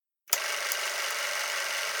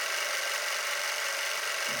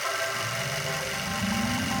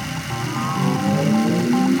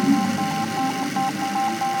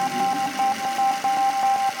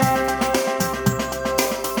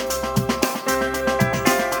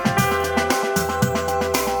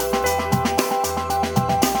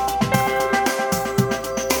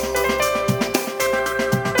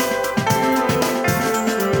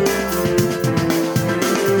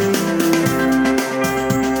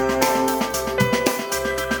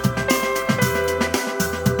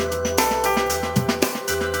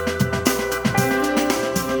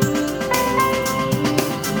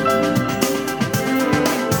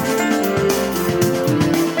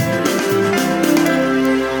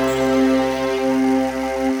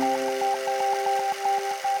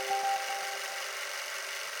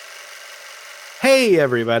Hey,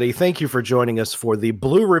 everybody. Thank you for joining us for the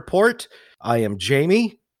Blue Report. I am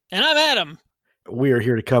Jamie. And I'm Adam. We are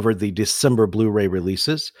here to cover the December Blu-ray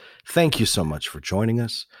releases. Thank you so much for joining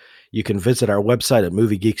us. You can visit our website at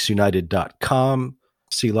moviegeeksunited.com,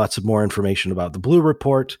 see lots of more information about the Blue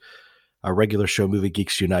Report, our regular show, Movie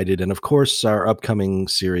Geeks United, and of course, our upcoming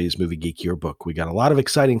series, Movie Geek Yearbook. We got a lot of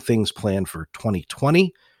exciting things planned for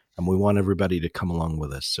 2020, and we want everybody to come along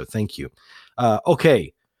with us. So thank you.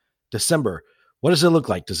 Okay, December. What does it look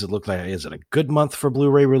like? Is it a good month for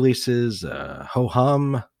Blu-ray releases?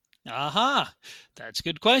 Ho-hum? That's a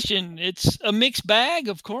good question. It's a mixed bag,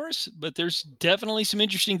 of course, but there's definitely some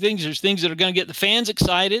interesting things. There's things that are going to get the fans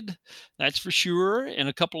excited, that's for sure, and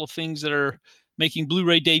a couple of things that are making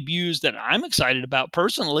Blu-ray debuts that I'm excited about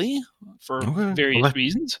personally for various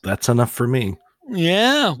reasons. That's enough for me.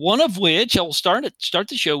 Yeah, one of which I will start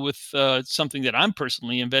the show with something that I'm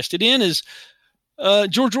personally invested in is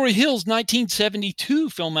George Roy Hill's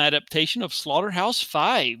 1972 film adaptation of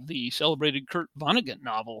Slaughterhouse-Five, the celebrated Kurt Vonnegut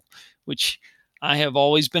novel, which I have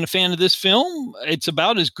always been a fan of this film. It's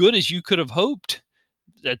about as good as you could have hoped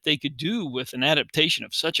that they could do with an adaptation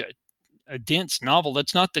of such a dense novel.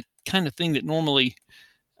 That's not the kind of thing that normally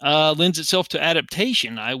lends itself to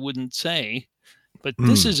adaptation, I wouldn't say. But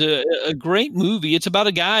this is a great movie. It's about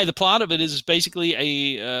a guy. The plot of it is basically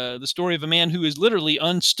the story of a man who is literally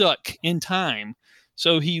unstuck in time.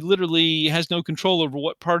 So he literally has no control over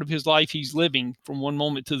what part of his life he's living from one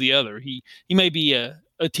moment to the other. He may be a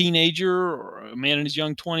teenager or a man in his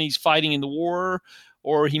young 20s fighting in the war,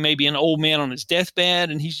 or he may be an old man on his deathbed,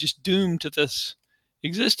 and he's just doomed to this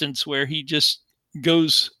existence where he just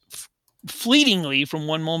goes fleetingly from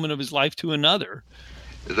one moment of his life to another.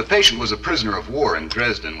 The patient was a prisoner of war in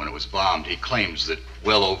Dresden when it was bombed. He claims that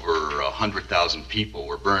well over 100,000 people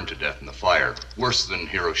were burned to death in the fire, worse than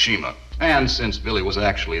Hiroshima. And since Billy was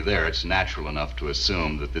actually there, it's natural enough to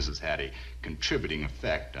assume that this has had a contributing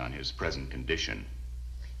effect on his present condition.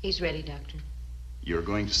 He's ready, Doctor. You're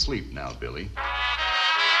going to sleep now, Billy.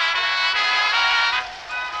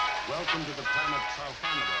 Welcome to the planet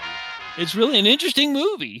Tralfamadon. It's really an interesting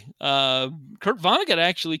movie. Kurt Vonnegut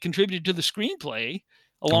actually contributed to the screenplay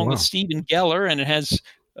along with Stephen Geller, and it has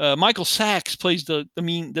Michael Sachs plays the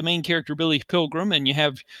main character, Billy Pilgrim, and you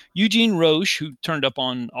have Eugene Roche, who turned up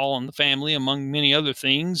on All in the Family, among many other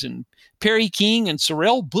things, and Perry King and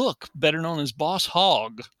Sorrell Book, better known as Boss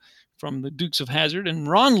Hogg from the Dukes of Hazzard, and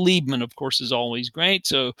Ron Liebman, of course, is always great.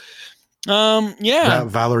 So,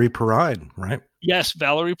 Valerie Perrine, right? Yes,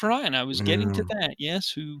 Valerie Perrine. I was getting to that.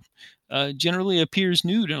 Yes, who generally appears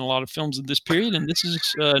nude in a lot of films of this period, and this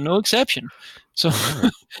is no exception. So,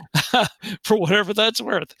 for whatever that's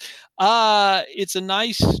worth, it's a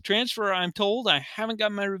nice transfer, I'm told. I haven't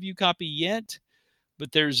got my review copy yet,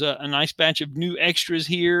 but there's a nice batch of new extras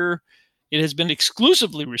here. It has been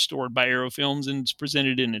exclusively restored by Arrow Films, and it's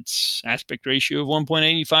presented in its aspect ratio of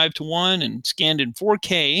 1.85 to 1 and scanned in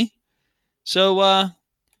 4K. So,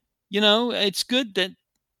 it's good that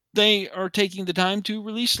they are taking the time to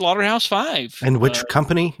release Slaughterhouse-Five. And which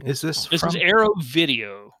company is this This from? is Arrow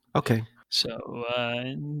Video. Okay. So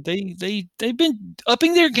they've been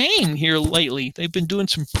upping their game here lately. They've been doing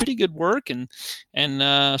some pretty good work, and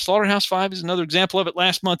Slaughterhouse-Five is another example of it.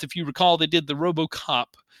 Last month, if you recall, they did the RoboCop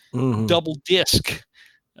double disc,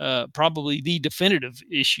 probably the definitive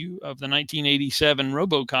issue of the 1987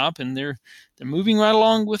 RoboCop, and they're moving right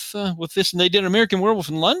along with this. And they did American Werewolf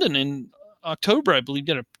in London in October, I believe,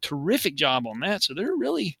 did a terrific job on that. So they're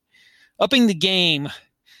really upping the game.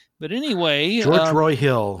 But anyway, George Roy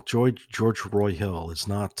Hill is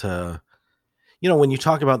not, when you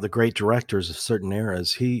talk about the great directors of certain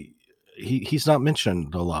eras, he's not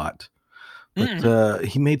mentioned a lot, but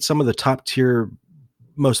he made some of the top tier,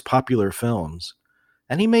 most popular films,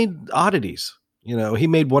 and he made oddities. He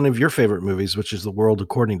made one of your favorite movies, which is The World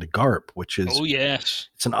According to Garp, which is, oh yes,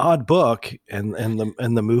 it's an odd book, and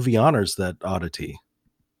the movie honors that oddity.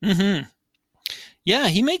 Mm-hmm. Yeah,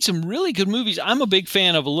 he made some really good movies. I'm a big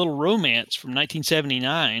fan of A Little Romance from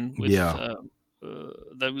 1979 with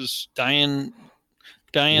that was Diane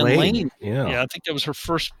Lane. Yeah. Yeah, I think that was her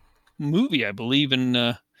first movie, I believe. And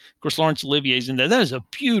of course, Laurence Olivier's in that. That is a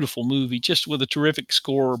beautiful movie, just with a terrific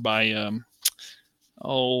score by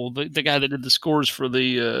the guy that did the scores for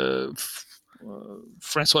the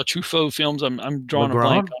Francois Truffaut films. I'm drawing a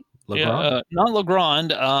blank. Not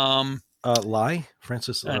Legrand. Lie,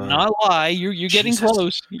 Francis. Not Lie. You're getting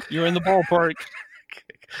close. You're in the ballpark.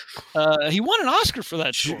 He won an Oscar for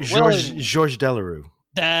that score. Georges Delerue.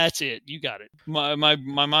 That's it. You got it. My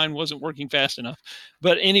mind wasn't working fast enough.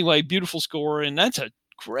 But anyway, beautiful score, and that's a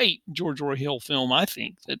great George Roy Hill film, I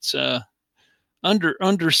think. It's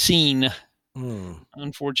underseen,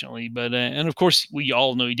 unfortunately. But and of course, we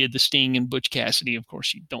all know he did The Sting and Butch Cassidy. Of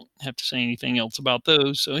course, you don't have to say anything else about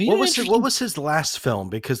those. So what was his last film?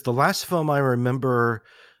 Because the last film I remember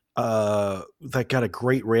that got a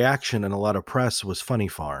great reaction and a lot of press was Funny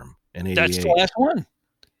Farm in '88. That's the last one.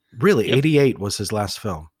 Really, yep. 88 was his last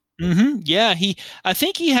film. Mm-hmm. Yeah, I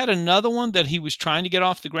think he had another one that he was trying to get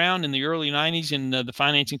off the ground in the early '90s, and the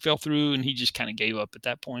financing fell through, and he just kind of gave up at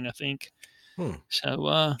that point, I think.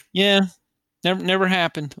 So, yeah, never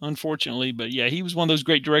happened, unfortunately. But yeah, he was one of those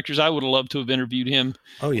great directors. I would have loved to have interviewed him.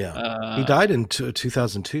 Oh yeah, he died in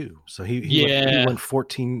 2002, so he went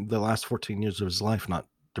the last 14 years of his life not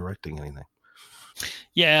directing anything.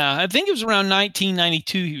 Yeah, I think it was around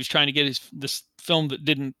 1992 he was trying to get this film that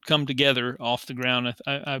didn't come together off the ground.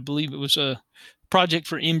 I believe it was a project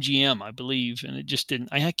for MGM, I believe, and it just didn't.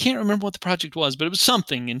 I can't remember what the project was, but it was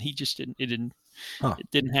something, and he just didn't. It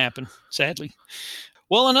didn't happen, sadly.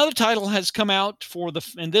 Well, another title has come out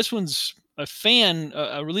and this one's a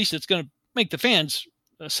release that's going to make the fans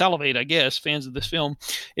salivate, I guess, fans of this film.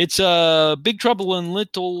 It's Big Trouble in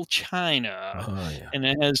Little China. And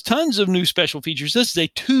it has tons of new special features. This is a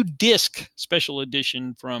 2-disc special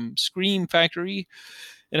edition from Scream Factory.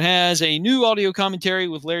 It has a new audio commentary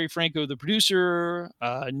with Larry Franco, the producer,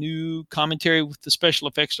 a new commentary with the special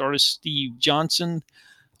effects artist Steve Johnson.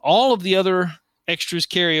 All of the other extras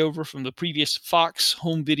carry over from the previous Fox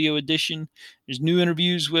home video edition. There's new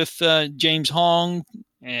interviews with James Hong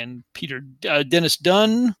and Dennis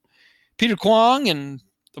Dunn, Peter Kwong, and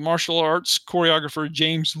the martial arts choreographer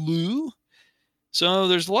James Liu. So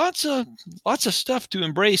there's lots of stuff to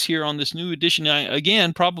embrace here on this new edition.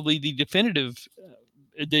 Again, probably the definitive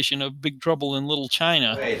edition of Big Trouble in Little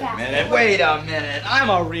China. Wait a minute. I'm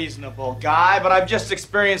a reasonable guy, but I've just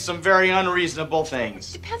experienced some very unreasonable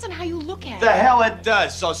things. Depends on how you look at it. The hell it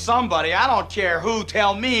does. So somebody, I don't care who,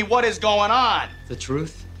 tell me what is going on. The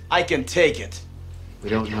truth? I can take it. We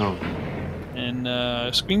don't know.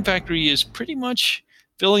 And Scream Factory is pretty much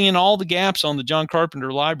filling in all the gaps on the John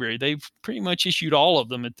Carpenter library. They've pretty much issued all of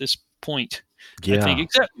them at this point. Yeah. I think,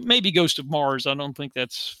 except maybe Ghost of Mars. I don't think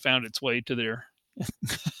that's found its way to their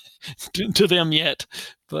to them yet.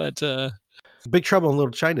 But Big Trouble in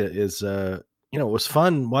Little China is it was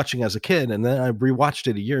fun watching as a kid, and then I rewatched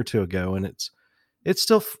it a year or two ago, and it's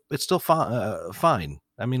still fine.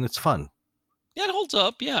 I mean, it's fun. Yeah, it holds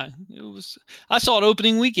up. Yeah, it was. I saw it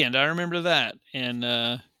opening weekend. I remember that,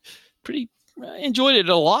 and pretty enjoyed it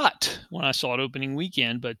a lot when I saw it opening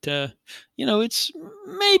weekend. But it's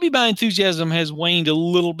maybe my enthusiasm has waned a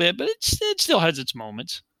little bit, but it still has its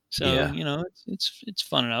moments. So yeah. It's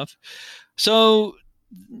fun enough. So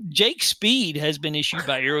Jake Speed has been issued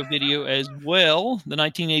by Arrow Video as well. The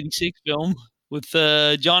 1986 film with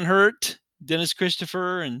John Hurt, Dennis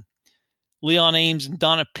Christopher, and Leon Ames and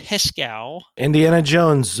Donna Pescow. Indiana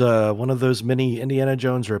Jones, one of those mini Indiana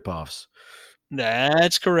Jones ripoffs.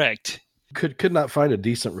 That's correct. Could not find a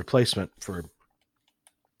decent replacement for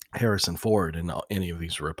Harrison Ford in any of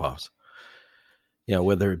these ripoffs.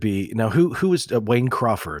 Whether it be who was Wayne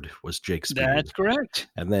Crawford was Jake Speed. That's correct.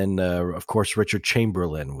 And then of course Richard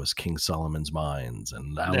Chamberlain was King Solomon's Mines,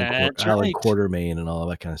 and Alan Quartermain and all of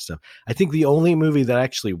that kind of stuff. I think the only movie that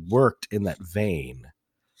actually worked in that vein,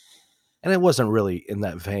 and it wasn't really in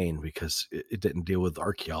that vein because it didn't deal with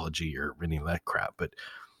archaeology or any of that crap, but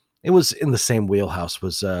it was in the same wheelhouse,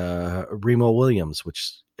 was Remo Williams,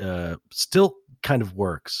 which still kind of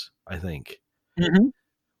works, I think. Mm-hmm.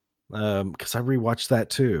 Because I rewatched that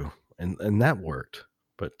too, and that worked.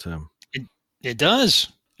 But it does.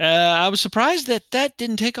 I was surprised that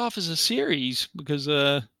didn't take off as a series because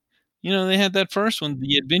they had that first one,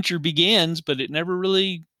 The Adventure Begins, but it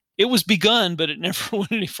was begun, but it never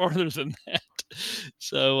went any farther than that.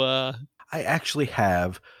 So I actually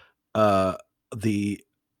have the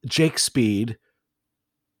Jake Speed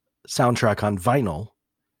soundtrack on vinyl,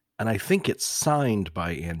 and I think it's signed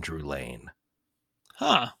by Andrew Lane.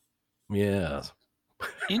 Huh. Yeah.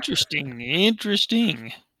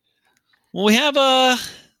 Interesting. Well, we have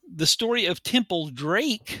the story of Temple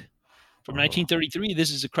Drake from 1933. This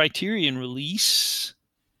is a Criterion release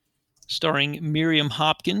starring Miriam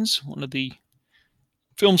Hopkins, one of the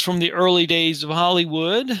films from the early days of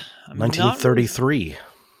Hollywood. 1933.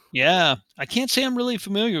 Yeah, I can't say I'm really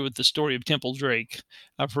familiar with the story of Temple Drake.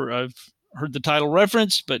 I've heard the title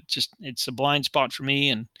referenced, but just it's a blind spot for me,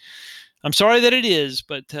 and I'm sorry that it is.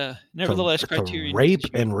 But nevertheless, it's a Criterion rape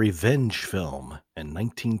and revenge film in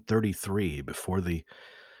 1933, before the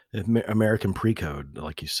American Pre-Code,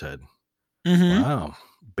 like you said. Mm-hmm. Wow,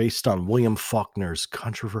 based on William Faulkner's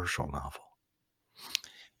controversial novel.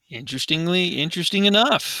 Interesting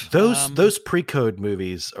enough. Those Pre-Code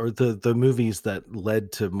movies, or the movies that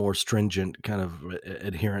led to more stringent kind of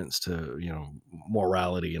adherence to,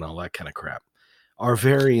 morality and all that kind of crap, are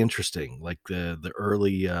very interesting. Like the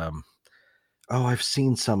early, I've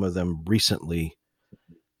seen some of them recently.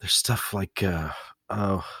 There's stuff like,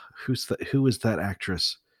 who is that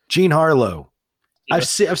actress? Jean Harlow. Yeah.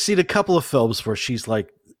 I've seen a couple of films where she's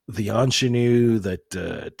like the ingenue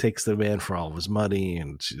that takes the man for all of his money,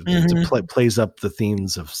 and she plays up the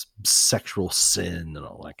themes of sexual sin and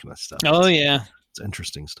all that kind of stuff. Oh, yeah. It's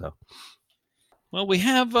interesting stuff. Well, we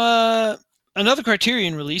have another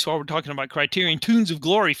Criterion release while we're talking about Criterion, Tunes of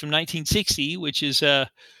Glory from 1960, which is a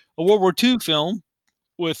World War II film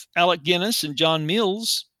with Alec Guinness and John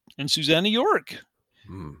Mills and Susanna York.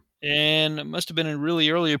 And it must have been a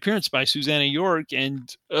really early appearance by Susanna York.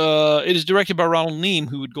 And it is directed by Ronald Neame,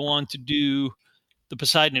 who would go on to do The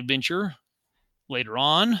Poseidon Adventure later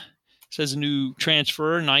on. It says a new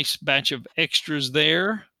transfer, nice batch of extras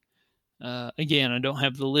there. Again, I don't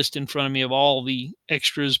have the list in front of me of all the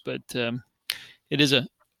extras, but it is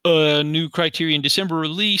a new Criterion December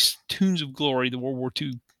release, Tunes of Glory, the World War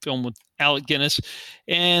II film with Alec Guinness.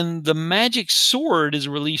 And The Magic Sword is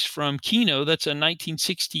released from Kino. That's a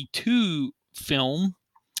 1962 film,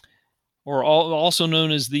 or also known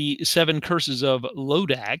as The Seven Curses of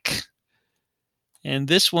Lodak. And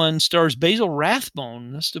this one stars Basil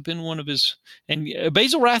Rathbone. Must have been one of his... And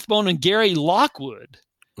Basil Rathbone and Gary Lockwood.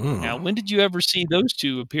 Now, when did you ever see those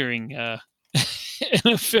two appearing in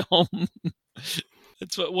a film?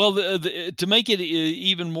 To make it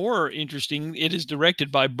even more interesting, it is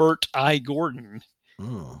directed by Burt I. Gordon.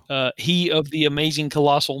 He of The Amazing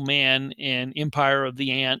Colossal Man and Empire of the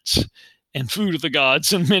Ants and Food of the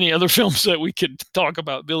Gods and many other films that we could talk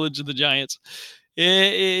about, Village of the Giants.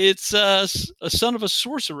 It's a son of a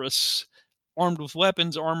sorceress armed with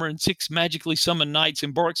weapons, armor, and 6 magically summoned knights,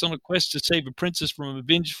 embarks on a quest to save a princess from a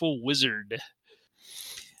vengeful wizard.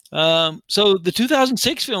 So the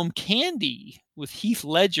 2006 film Candy with Heath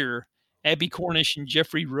Ledger, Abby Cornish, and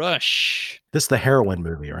Jeffrey Rush. This is the heroin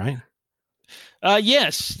movie, right?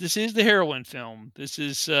 Yes, this is the heroin film. This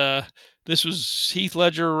was Heath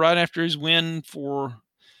Ledger right after his win for,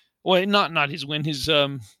 well, not his win,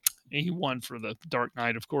 he won for The Dark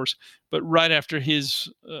Knight, of course, but right after his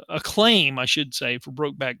acclaim, I should say, for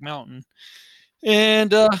Brokeback Mountain.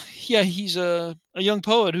 And he's a young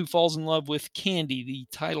poet who falls in love with Candy, the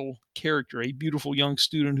title character, a beautiful young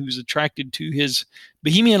student who's attracted to his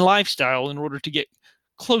bohemian lifestyle. In order to get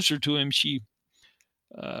closer to him, she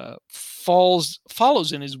follows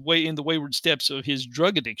in the wayward steps of his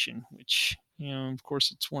drug addiction, which, of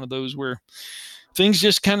course, it's one of those where things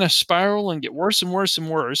just kind of spiral and get worse and worse and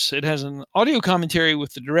worse. It has an audio commentary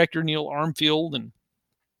with the director, Neil Armfield, and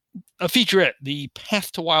a featurette, The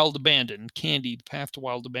Path to Wild Abandon, Candy, The Path to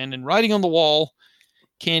Wild Abandon, Writing on the Wall,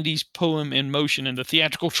 Candy's Poem in Motion, and the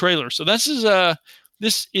theatrical trailer. So this is a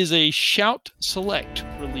Shout Select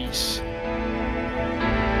release.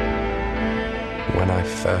 When I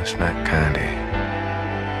first met Candy,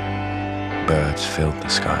 birds filled the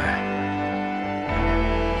sky.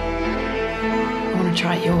 I want to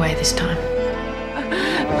try it your way this time.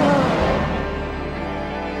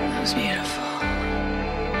 That was beautiful.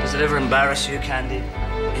 Does it ever embarrass you, Candy?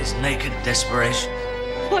 His naked desperation?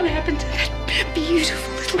 What happened to that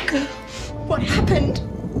beautiful little girl? What happened?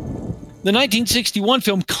 The 1961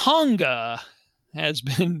 film Conga has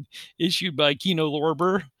been issued by Kino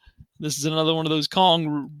Lorber. This is another one of those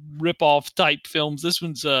Kong rip-off type films. This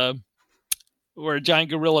one's where a giant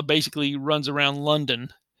gorilla basically runs around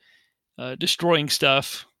London destroying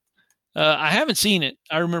stuff. I haven't seen it.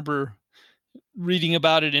 I remember reading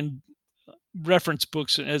about it in reference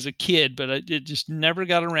books as a kid, but it just never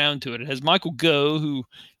got around to it. It has Michael Gough, who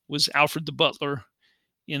was Alfred the Butler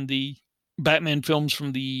in the Batman films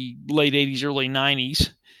from the late 80s, early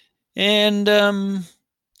 90s. And,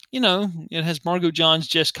 it has Margot Johns,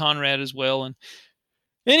 Jess Conrad as well. And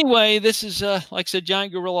Anyway, this is, like I said,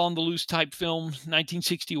 Giant Gorilla on the Loose type film,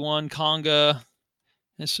 1961, Conga.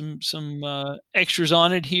 Has some extras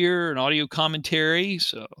on it here, an audio commentary.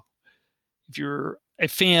 So if you're a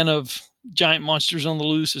fan of giant monsters on the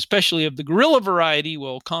loose, especially of the gorilla variety,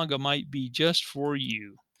 well, Conga might be just for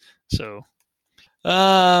you. So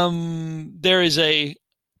there is a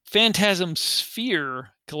Phantasm Sphere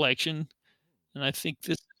collection, and I think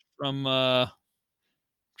this is from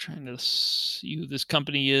trying to see who this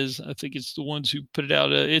company is. I think it's the ones who put it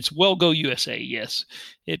out. It's Wellgo USA. Yes,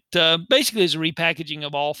 it basically is a repackaging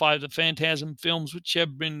of all 5 of the Phantasm films, which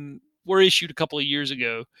were issued a couple of years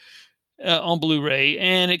ago on Blu-ray,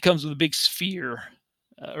 and it comes with a big sphere,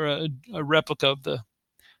 or a replica of the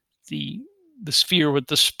sphere with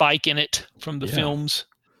the spike in it from the films.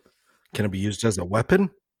 Can it be used as a weapon?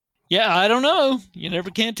 Yeah, I don't know. You never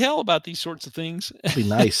can tell about these sorts of things. That'd be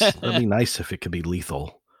nice. That'd be nice if it could be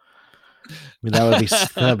lethal. I mean,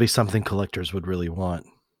 that would be something collectors would really want.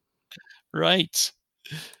 Right.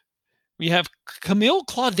 We have Camille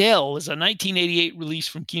Claudel is a 1988 release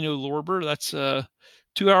from Kino Lorber. That's a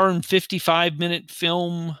 2-hour and 55-minute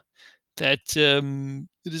film that it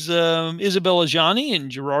is Isabelle Adjani and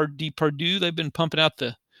Gerard Depardieu. They've been pumping out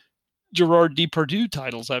the Gerard Depardieu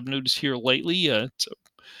titles I've noticed here lately.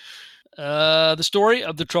 The story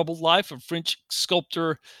of the troubled life of French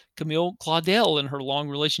sculptor Camille Claudel and her long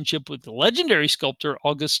relationship with the legendary sculptor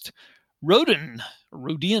Auguste Rodin.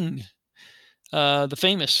 The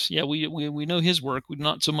famous, we know his work,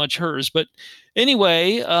 not so much hers. But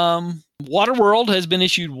anyway, Waterworld has been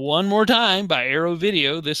issued one more time by Arrow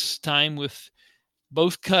Video, this time with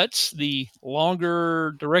both cuts, the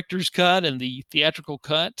longer director's cut and the theatrical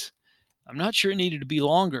cut. I'm not sure it needed to be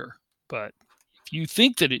longer, but if you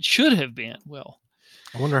think that it should have been, well,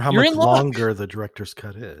 I wonder how much longer the director's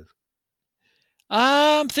cut is.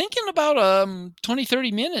 I'm thinking about 20,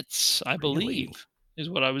 30 minutes, I believe, is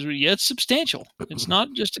what I was reading. Yeah, it's substantial. It's not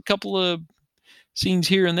just a couple of scenes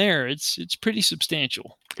here and there. It's pretty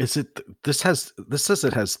substantial. Is it? This says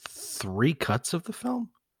it has 3 cuts of the film.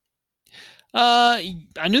 I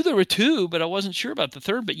knew there were 2, but I wasn't sure about the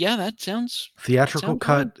third. But yeah, that sounds theatrical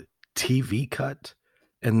cut, good. TV cut,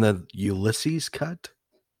 and the Ulysses cut.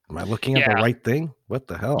 Am I looking at the right thing? What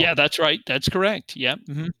the hell? Yeah, that's right. That's correct. Yep.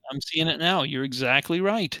 Mm-hmm. I'm seeing it now. You're exactly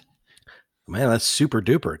right. Man, that's super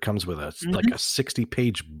duper. It comes with like a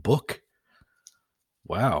 60-page book.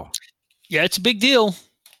 Wow. Yeah, it's a big deal.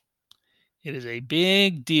 It is a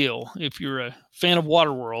big deal if you're a fan of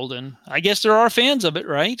Waterworld, and I guess there are fans of it,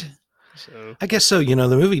 right? So I guess so. You know,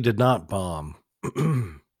 the movie did not bomb.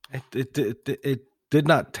 It did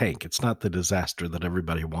not tank. It's not the disaster that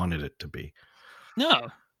everybody wanted it to be. No,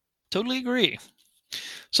 totally agree.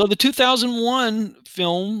 So the 2001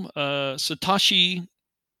 film, Satoshi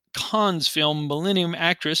Kon's film, Millennium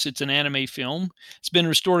Actress, it's an anime film. It's been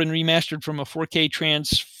restored and remastered from a 4K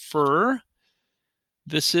transfer.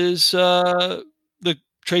 This is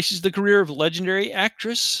traces the career of legendary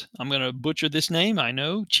actress. I'm going to butcher this name, I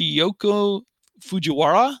know. Chiyoko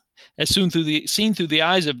Fujiwara, as seen through the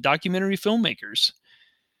eyes of documentary filmmakers.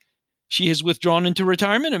 She has withdrawn into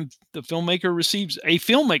retirement, and a filmmaker receives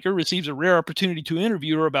a rare opportunity to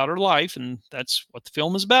interview her about her life, and that's what the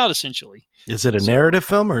film is about, essentially. Is it a narrative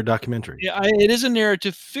film or a documentary? Yeah, it is a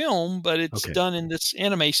narrative film, but it's done in this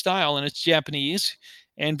anime style, and it's Japanese,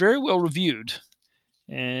 and very well reviewed.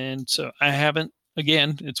 And so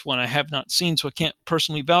it's one I have not seen, so I can't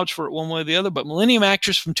personally vouch for it one way or the other. But Millennium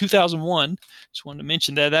Actress from 2001, just wanted to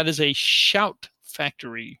mention that is a Shout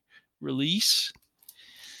Factory release.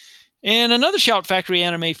 And another Shout Factory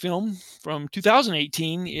anime film from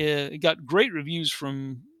 2018, it got great reviews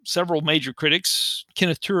from several major critics.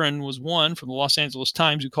 Kenneth Turan was one from the Los Angeles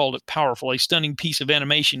Times who called it powerful, a stunning piece of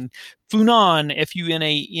animation. Funan,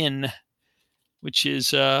 F-U-N-A-N, which is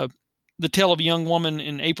the tale of a young woman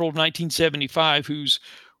in April of 1975 whose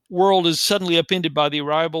world is suddenly upended by the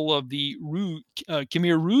arrival of the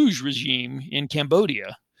Khmer Rouge regime in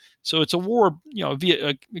Cambodia. So it's a war, via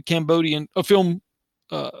a Cambodian, a film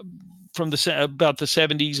from about the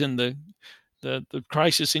 70s and the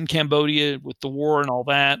crisis in Cambodia with the war and all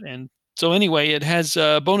that. And so anyway, it has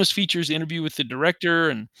bonus features, interview with the director,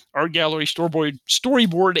 and art gallery,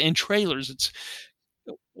 storyboard, and trailers. It's,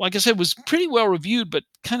 like I said, was pretty well reviewed, but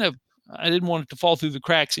kind of, I didn't want it to fall through the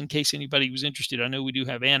cracks in case anybody was interested. I know we do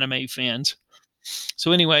have anime fans.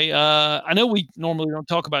 So anyway, I know we normally don't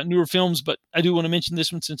talk about newer films, but I do want to mention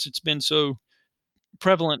this one since it's been so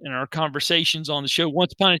prevalent in our conversations on the show.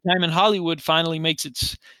 Once Upon a Time in Hollywood finally makes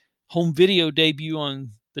its home video debut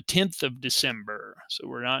on the 10th of December. So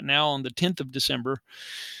we're now on the 10th of December.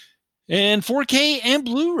 And 4K and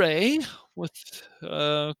Blu-ray, with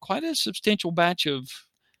quite a substantial batch of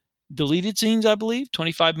deleted scenes, I believe,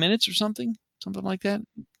 25 minutes or something like that.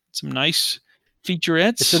 Some nice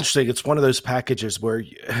featurettes. It's interesting. It's one of those packages where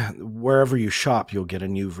wherever you shop, you'll get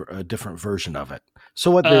a different version of it. So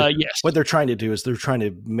what they're trying to do is they're trying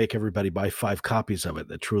to make everybody buy 5 copies of it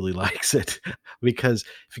that truly likes it. Because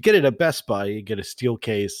if you get it at Best Buy, you get a steel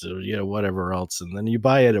case or whatever else, and then you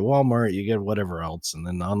buy it at Walmart, you get whatever else, and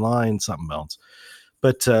then online something else.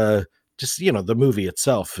 But just the movie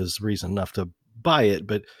itself is reason enough to buy it.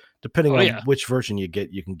 But depending on which version you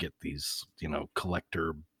get, you can get these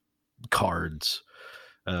collector cards.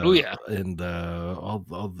 And all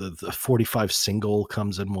the 45 single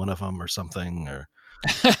comes in one of them or something. Or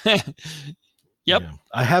Yep.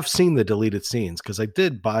 I have seen the deleted scenes because I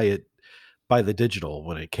did buy the digital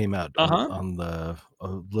when it came out on a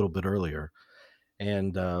little bit earlier.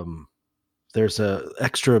 And there's a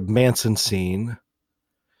extra Manson scene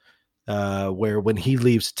where when he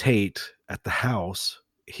leaves Tate at the house,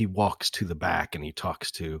 he walks to the back and he talks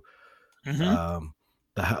to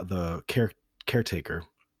the caretaker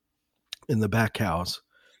in the back house,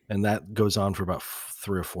 and that goes on for about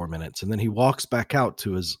 3 or 4 minutes, and then he walks back out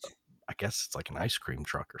to his, I guess it's like an ice cream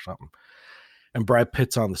truck or something, and Brad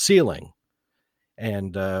Pitt's on the ceiling,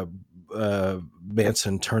 and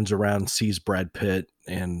Manson turns around, sees Brad Pitt,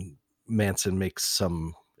 and Manson makes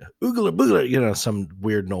some oogler boogler, some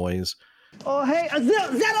weird noise. Oh, hey,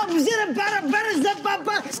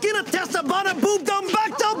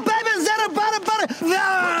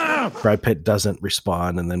 Brad Pitt doesn't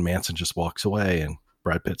respond, and then Manson just walks away, and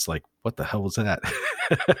Brad Pitt's like, what the hell was that?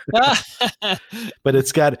 But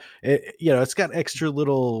it's got extra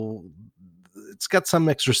little, it's got some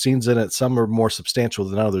extra scenes in it. Some are more substantial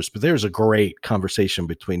than others, but there's a great conversation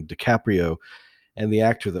between DiCaprio and the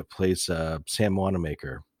actor that plays Sam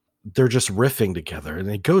Wanamaker. They're just riffing together, and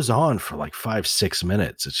it goes on for like 5-6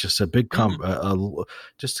 minutes. It's just a big,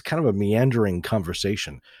 just kind of a meandering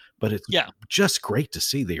conversation, but it's just great to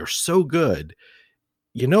see. They are so good.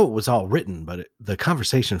 It was all written, but the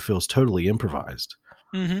conversation feels totally improvised.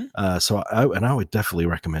 So I would definitely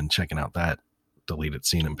recommend checking out that deleted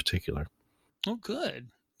scene in particular. Oh, good.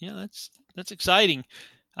 Yeah, that's exciting.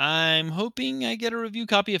 I'm hoping I get a review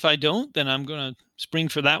copy. If I don't, then I'm going to spring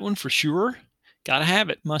for that one for sure. Gotta have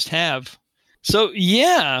it. Must have. So,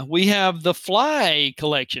 we have the Fly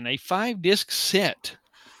collection, a 5-disc set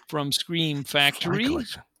from Scream Factory.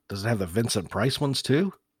 Does it have the Vincent Price ones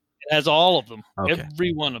too? It has all of them. Okay.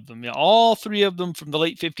 Every one of them. Yeah, all 3 of them from the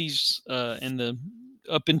late 50s and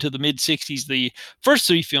up into the mid 60s. The first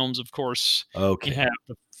 3 films, of course. Okay. You have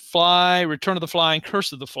The Fly, Return of the Fly, and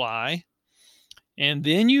Curse of the Fly. And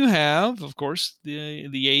then you have, of course, the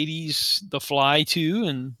 80s, The Fly 2,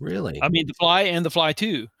 and The Fly and The Fly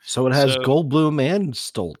 2. So it has Goldblum and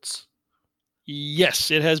Stoltz.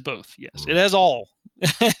 Yes, it has both. Yes, it has all.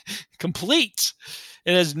 Complete.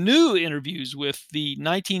 It has new interviews with the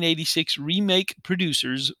 1986 remake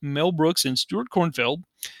producers Mel Brooks and Stuart Cornfeld,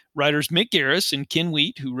 writers Mick Garris and Ken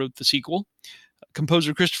Wheat, who wrote the sequel,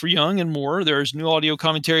 composer Christopher Young, and more. There's new audio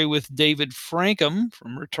commentary with David Frankham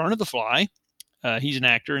from Return of the Fly. He's an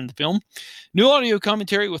actor in the film. New audio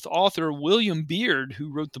commentary with author William Beard,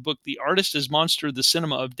 who wrote the book The Artist as Monster, the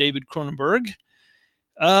Cinema of David Cronenberg.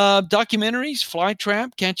 Documentaries,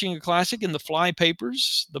 Flytrap, Catching a Classic, and The Fly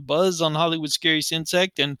Papers, The Buzz on Hollywood's Scariest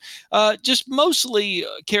Insect, and just mostly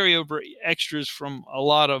carryover extras from a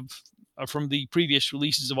lot of from the previous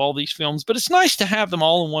releases of all these films. But it's nice to have them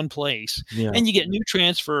all in one place. Yeah. And you get new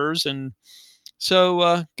transfers, and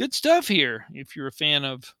so good stuff here if you're a fan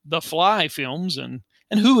of the Fly films, and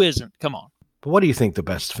who isn't? Come on. But what do you think the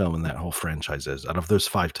best film in that whole franchise is out of those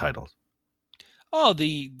 5 titles? Oh,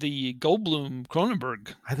 the Goldblum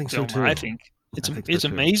Cronenberg. I think film, so too. I think it's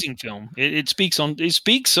an amazing film. It speaks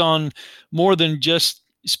on more than just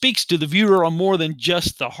speaks to the viewer on more than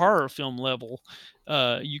just the horror film level.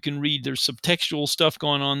 You can read, there's subtextual stuff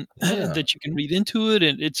going on that you can read into it,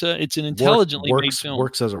 and it's an intelligently made film.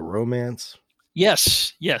 Works as a romance.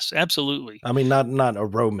 Yes, absolutely. I mean, not a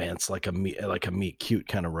romance like a meet cute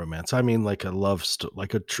kind of romance. I mean, like a love story,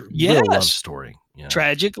 like a real love story. You know?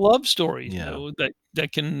 Tragic love story.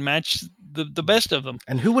 That can match the best of them.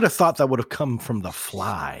 And who would have thought that would have come from The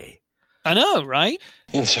Fly? I know, right?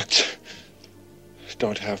 Insects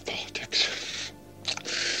don't have politics.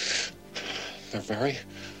 They're very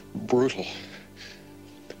brutal.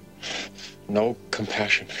 No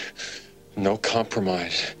compassion, no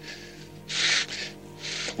compromise.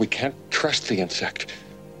 We can't trust the insect.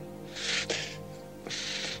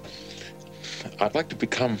 I'd like to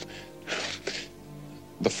become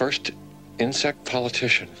the first insect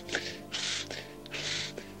politician.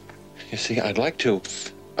 You see, I'd like to,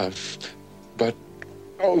 but,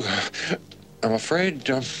 I'm afraid,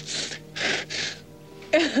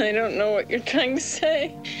 I don't know what you're trying to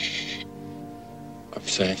say. I'm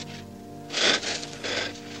saying,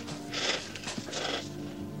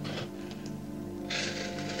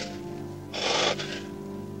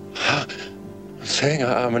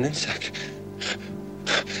 I'm an insect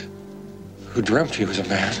who dreamt he was a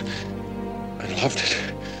man and loved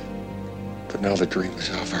it. But now the dream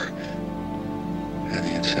is over and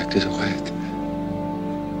the insect is awake.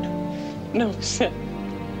 No, Sid.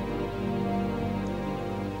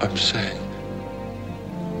 I'm saying,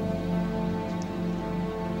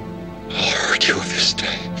 I'll hurt you if you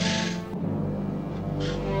stay.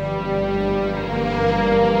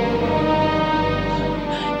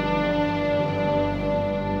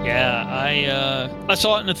 I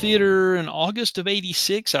saw it in the theater in August of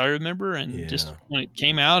 '86. I remember, and just when it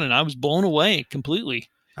came out, and I was blown away completely.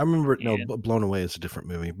 I remember Blown Away is a different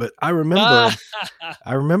movie, but I remember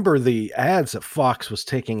the ads that Fox was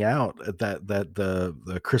taking out at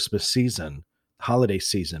the Christmas season, holiday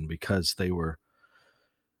season, because they were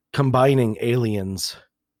combining Aliens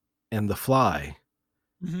and The Fly.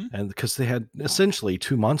 Mm-hmm. And because they had essentially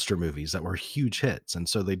two monster movies that were huge hits. And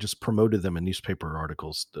so they just promoted them in newspaper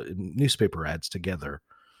articles, newspaper ads together.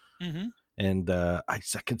 Mm-hmm. And I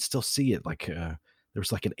could still see it. Like there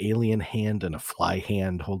was like an alien hand and a fly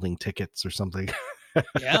hand holding tickets or something.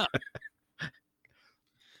 Yeah.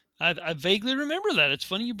 I vaguely remember that. It's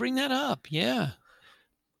funny you bring that up. Yeah.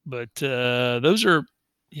 But those are,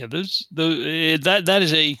 that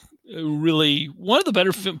is a really one of the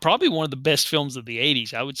better probably one of the best films of the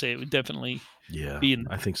 80s. I would say it would definitely be in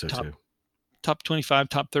I think so too. Top 25,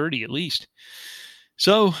 top 30 at least.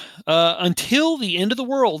 So Until the End of the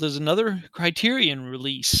World is another Criterion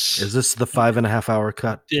release. Is this the 5.5 hour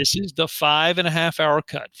cut? This is the 5.5 hour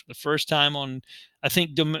cut for the first time on, I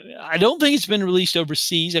don't think it's been released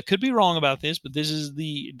overseas. I could be wrong about this, but this is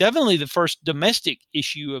definitely the first domestic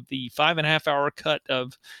issue of the 5.5 hour cut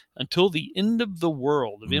of Until the End of the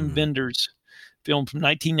World of M. Bender's film from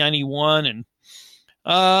 1991. And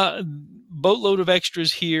boatload of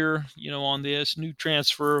extras here, on this new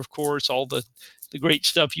transfer, of course, all the great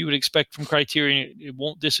stuff you would expect from Criterion. It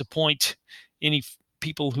won't disappoint any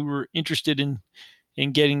people who are interested in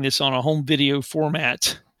getting this on a home video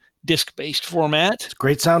format, disc-based format. It's a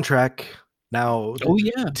great soundtrack. Now,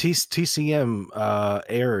 TCM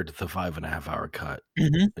aired the 5.5 hour cut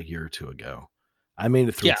a year or two ago. I made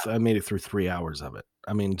it through. I made it through 3 hours of it.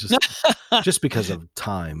 I mean, just because of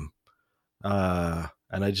time, and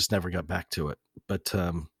I just never got back to it. But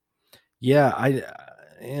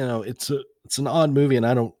it's an odd movie, and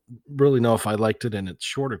I don't really know if I liked it in its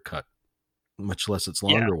shorter cut, much less its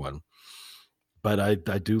longer one. But I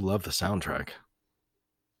do love the soundtrack.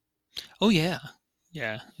 Oh yeah,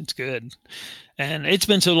 it's good. And it's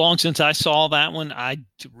been so long since I saw that one. I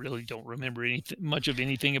really don't remember much of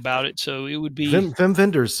anything about it. So it would be Wim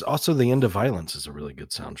Wenders. Also, The End of Violence is a really good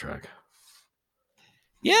soundtrack.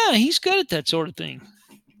 Yeah, he's good at that sort of thing.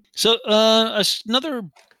 So another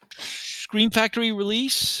Scream Factory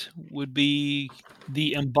release would be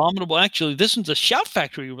The Abominable. Actually, this one's a Shout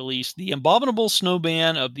Factory release. The Abominable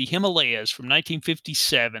Snowman of the Himalayas from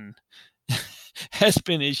 1957 has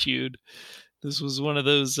been issued. This was one of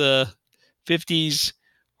those 50s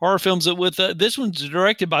horror films that this one's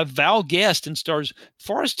directed by Val Guest and stars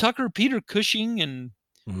Forrest Tucker, Peter Cushing, and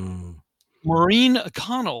Maureen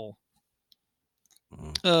O'Connell.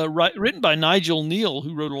 Written by Nigel Neal,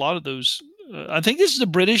 who wrote a lot of those. I think this is a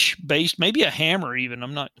British-based, maybe a Hammer even.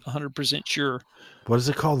 I'm not 100% sure. What is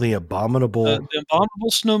it called? The Abominable? The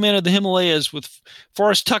Abominable Snowman of the Himalayas, with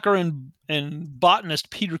Forrest Tucker and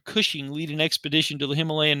botanist Peter Cushing lead an expedition to the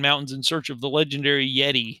Himalayan mountains in search of the legendary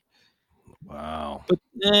Yeti. Wow. But,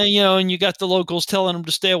 and you got the locals telling them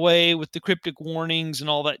to stay away with the cryptic warnings and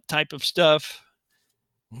all that type of stuff.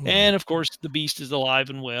 And, of course, the beast is alive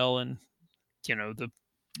and well, and,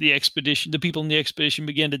 the expedition, the people in the expedition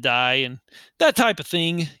begin to die and that type of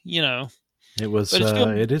thing, It was,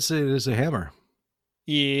 it is a Hammer.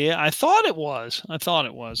 Yeah, I thought it was. I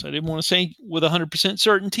didn't want to say with 100%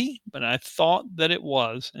 certainty, but I thought that it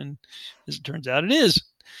was. And as it turns out, it is.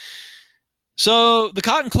 So the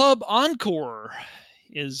Cotton Club Encore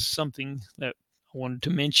is something that I wanted to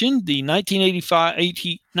mention. The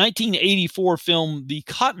 1984 film, The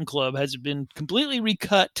Cotton Club, has been completely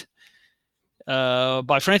recut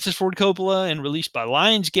by Francis Ford Coppola and released by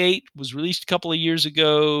Lionsgate. Was released a couple of years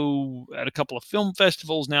ago at a couple of film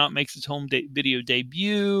festivals. Now it makes its home video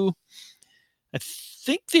debut. I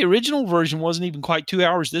think the original version wasn't even quite 2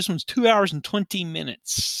 hours. This one's 2 hours and 20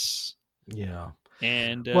 minutes. Yeah.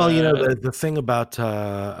 And Well, the thing about,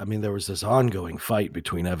 there was this ongoing fight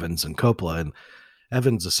between Evans and Coppola, and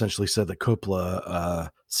Evans essentially said that Coppola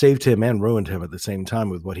saved him and ruined him at the same time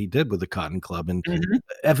with what he did with the Cotton Club. And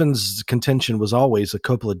Evans' contention was always that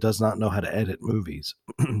Coppola does not know how to edit movies.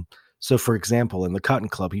 So, for example, in the Cotton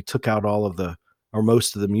Club, he took out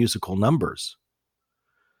most of the musical numbers,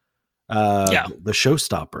 the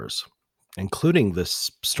showstoppers, including this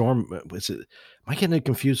storm. Am I getting it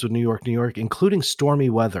confused with New York, including Stormy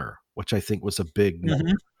Weather, which I think was a big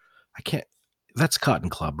number. That's Cotton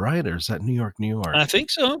Club, right? Or is that New York? I think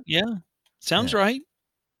so. Yeah. Sounds right.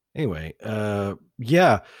 Anyway,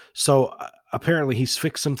 so apparently he's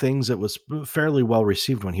fixed some things. That was fairly well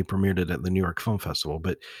received when he premiered it at the New York Film Festival,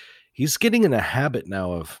 but he's getting in a habit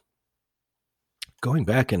now of going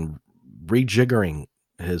back and rejiggering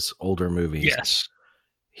his older movies. Yes.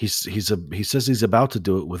 He says he's about to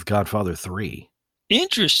do it with Godfather 3.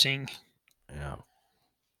 Interesting. Yeah.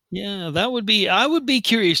 Yeah, I would be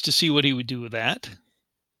curious to see what he would do with that.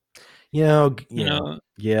 Yeah,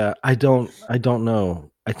 I don't know. I don't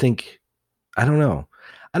know. I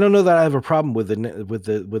don't know that I have a problem with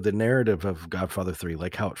the narrative of Godfather 3,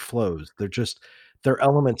 like how it flows. There are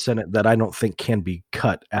elements in it that I don't think can be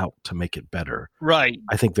cut out to make it better. Right.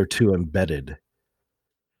 I think they're too embedded.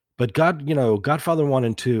 But Godfather 1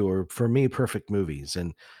 and 2 are, for me, perfect movies.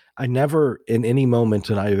 And I never, in any moment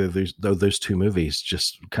in either of those two movies,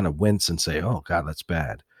 just kind of wince and say, "Oh God, that's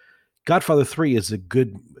bad." Godfather 3 is a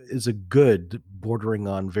good, bordering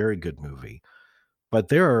on very good movie. But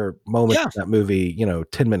there are moments in that movie,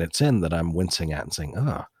 10 minutes in, that I'm wincing at and saying,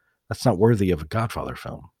 "Oh, that's not worthy of a Godfather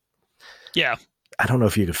film." Yeah. I don't know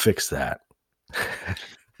if you could fix that.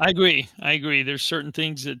 I agree. There's certain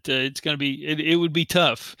things that it's going to be, it would be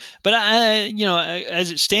tough, but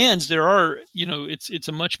as it stands, there are, it's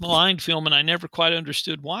a much maligned film, and I never quite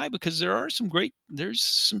understood why, because there's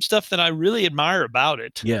some stuff that I really admire about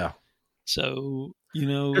it. Yeah. So,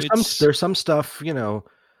 there's some stuff,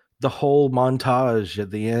 the whole montage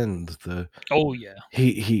at the end,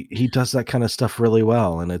 he does that kind of stuff really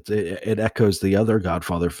well, and it echoes the other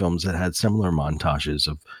Godfather films that had similar montages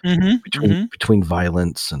of between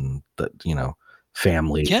violence and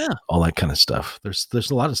family, all that kind of stuff.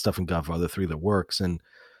 There's a lot of stuff in Godfather 3 that works, and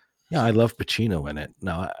I love Pacino in it.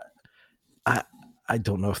 Now, I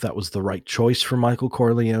don't know if that was the right choice for Michael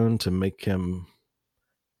Corleone to make him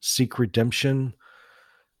seek redemption.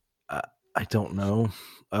 I don't know.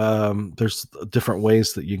 There's different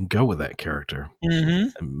ways that you can go with that character.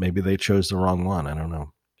 And maybe they chose the wrong one. I don't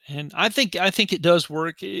know. And I think it does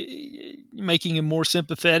work, making him more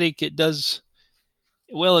sympathetic. It does.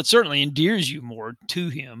 Well, it certainly endears you more to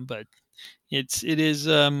him, but it is.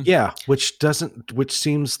 Which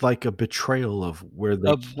seems like a betrayal of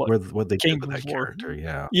what they did with that character.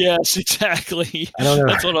 Yeah. Yes, exactly. I don't know.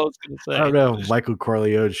 That's what I was going to say. I don't know. Michael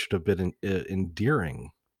Corleone should have been endearing.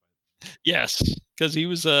 Yes, because he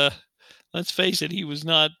was let's face it, he was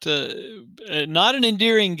not an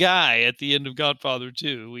endearing guy at the end of Godfather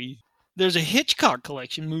 2. There's a Hitchcock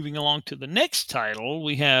collection. Moving along to the next title,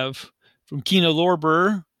 we have from Kino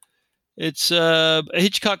Lorber. It's a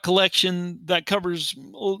Hitchcock collection that covers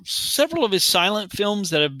several of his silent films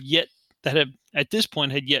that have at this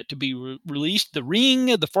point had yet to be released: The Ring,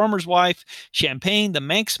 The Farmer's Wife, Champagne, The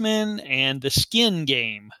Manxman, and The Skin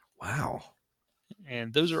Game. Wow.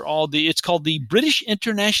 And those are all it's called the British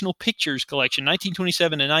International Pictures Collection,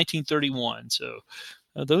 1927 and 1931. So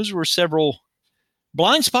those were several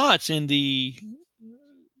blind spots in the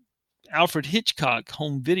Alfred Hitchcock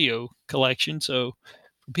home video collection. So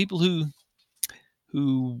for people who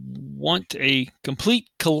want a complete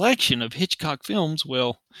collection of Hitchcock films,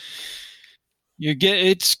 well,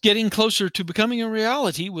 it's getting closer to becoming a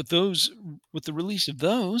reality with the release of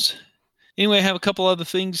those. Anyway, I have a couple other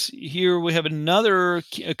things here. We have a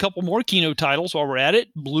couple more Kino titles while we're at it.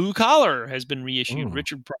 Blue Collar has been reissued.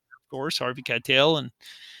 Richard Pryor, of course, Harvey Keitel, and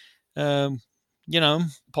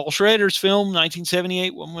Paul Schrader's film,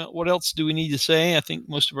 1978. What else do we need to say? I think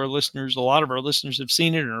a lot of our listeners have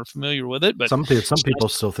seen it and are familiar with it. But some people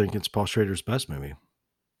still think it's Paul Schrader's best movie.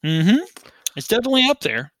 Mm-hmm. It's definitely up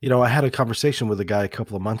there. I had a conversation with a guy a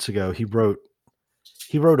couple of months ago. He wrote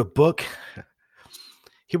a book.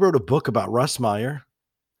 He wrote a book about Russ Meyer,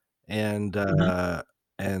 and the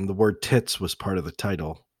word tits was part of the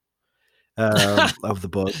title of the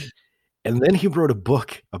book. And then he wrote a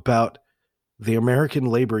book about the American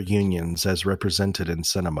labor unions as represented in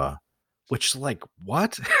cinema, which, like,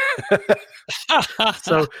 what?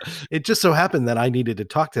 So it just so happened that I needed to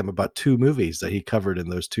talk to him about two movies that he covered in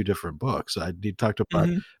those two different books. I talked about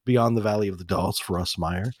Beyond the Valley of the Dolls for Russ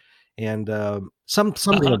Meyer, and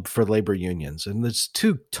something for labor unions, and there's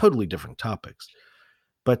two totally different topics.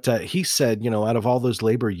 But he said, out of all those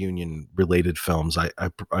labor union related films,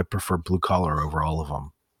 I prefer Blue Collar over all of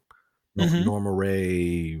them. Mm-hmm. Norma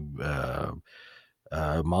Ray,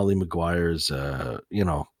 Molly Maguire's, there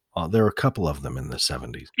are a couple of them in the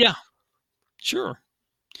 70s. Yeah, sure.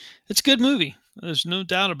 It's a good movie. There's no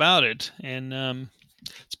doubt about it. And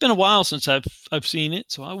it's been a while since I've seen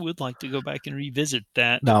it, so I would like to go back and revisit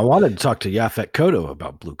that. Now, I wanted to talk to Yaphet Kotto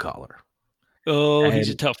about Blue Collar. Oh, he's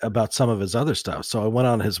a tough one. About some of his other stuff. So I went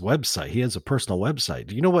on his website. He has a personal website.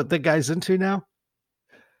 Do you know what that guy's into now?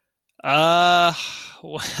 Well,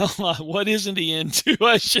 what isn't he into?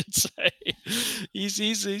 I should say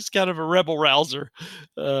he's kind of a rebel rouser.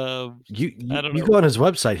 I don't know. You go on his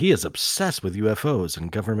website. He is obsessed with UFOs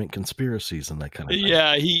and government conspiracies and that kind of thing.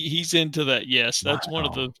 Yeah, he's into that. Yes, that's one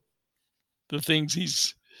of the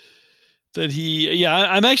things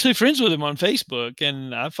I'm actually friends with him on Facebook,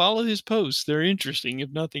 and I follow his posts. They're interesting, if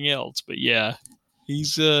nothing else. But yeah,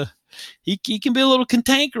 he's he can be a little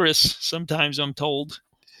cantankerous sometimes, I'm told.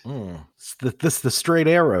 This the straight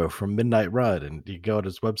arrow from Midnight Run, and you go to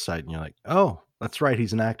his website and you're like, oh, that's right,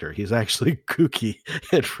 he's an actor. He's actually kooky.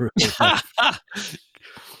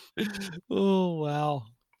 Oh wow.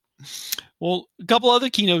 Well, a couple other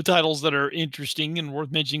Kino titles that are interesting and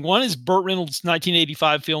worth mentioning. One is Burt Reynolds'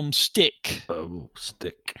 1985 film Stick. Oh,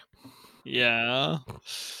 Stick. Yeah.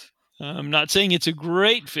 I'm not saying it's a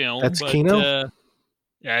great film. That's but, Kino?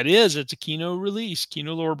 Yeah, it is. It's a Kino release.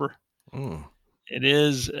 Kino Lorber. It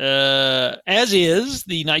is, as is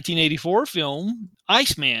the 1984 film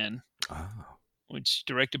Iceman, which is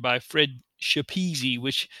directed by Fred Schapisi,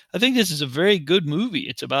 which I think this is a very good movie.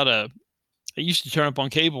 It's about I used to turn up on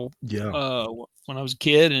cable when I was a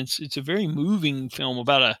kid, and it's a very moving film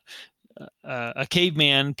about a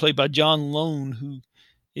caveman played by John Lone who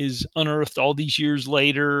is unearthed all these years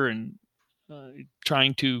later and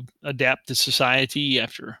trying to adapt to society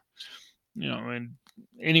after, and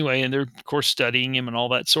anyway, and they're of course studying him and all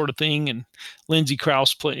that sort of thing. And Lindsay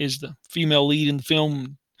Krause is the female lead in the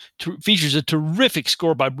film. Features a terrific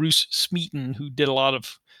score by Bruce Smeaton, who did a lot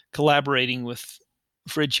of collaborating with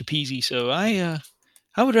Fred Schapisi. So I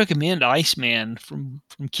would recommend Iceman from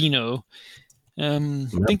Kino. I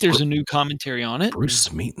think there's a new commentary on it. Bruce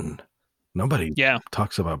Smeaton. Nobody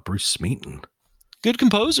talks about Bruce Smeaton. Good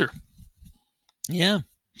composer. Yeah.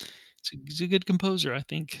 He's a good composer, I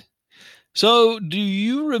think. So do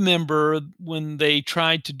you remember when they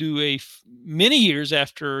tried to do many years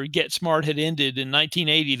after Get Smart had ended in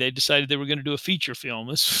 1980, they decided they were going to do a feature film.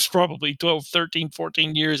 This was probably 12, 13,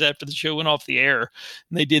 14 years after the show went off the air.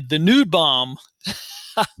 And they did The Nude Bomb.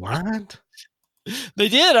 What? They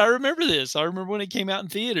did. I remember this. I remember when it came out in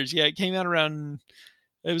theaters. Yeah, it came out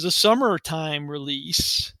it was a summertime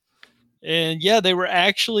release. And yeah, they were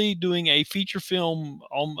actually doing a feature film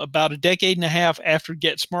about a decade and a half after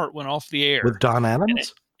Get Smart went off the air. With Don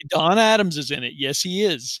Adams? Don Adams is in it. Yes, he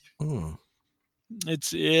is.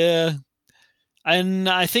 It's and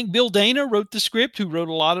I think Bill Dana wrote the script, who wrote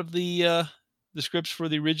a lot of the scripts for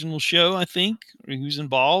the original show, I think, or who's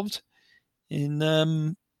involved.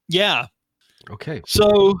 And yeah. Okay.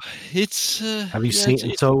 So it's have you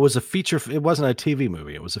seen it? So it was a feature, it wasn't a TV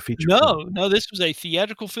movie, it was a feature film. No, this was a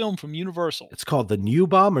theatrical film from Universal. It's called The New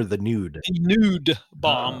Bomb or The Nude? The Nude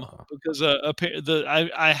Bomb, because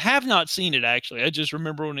I have not seen it actually. I just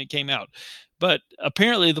remember when it came out. But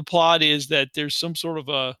apparently the plot is that there's some sort of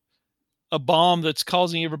a bomb that's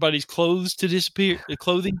causing everybody's clothing to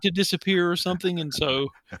disappear or something, and so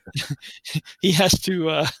he has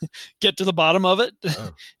to get to the bottom of it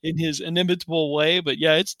in his inimitable way. But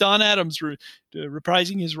yeah, it's Don Adams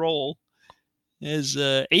reprising his role as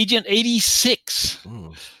Agent 86.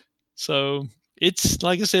 So it's,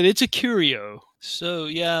 like I said, it's a curio. So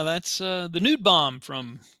yeah, that's The Nude Bomb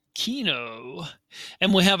from Kino.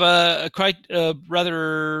 And we have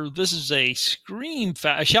this is a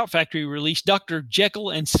Shout Factory release, Dr. Jekyll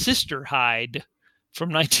and Sister Hyde from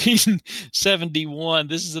 1971.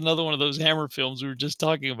 This is another one of those Hammer films we were just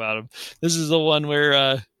talking about them. This is the one where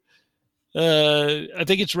I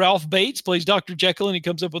think it's Ralph Bates plays Dr. Jekyll, and he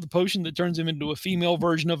comes up with a potion that turns him into a female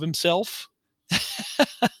version of himself.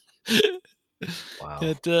 Wow.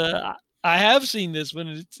 But, I have seen this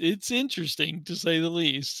one. It's interesting, to say the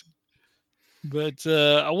least. But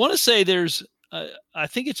I want to say there's, I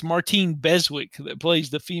think it's Martine Beswick that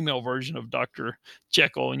plays the female version of Dr.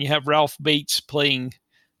 Jekyll, and you have Ralph Bates playing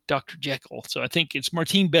Dr. Jekyll. So I think it's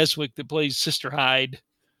Martine Beswick that plays Sister Hyde.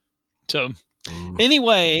 So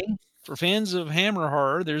anyway, For fans of Hammer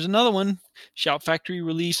horror, there's another one. Shout Factory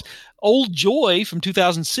release. Old Joy from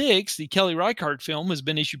 2006, the Kelly Reichardt film, has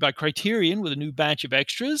been issued by Criterion with a new batch of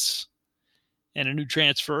extras and a new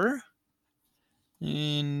transfer.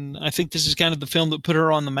 And I think this is kind of the film that put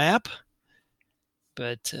her on the map.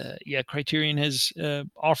 But Criterion has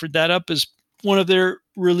offered that up as one of their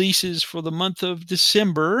releases for the month of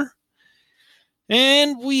December.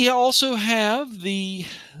 And we also have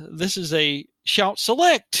this is a Shout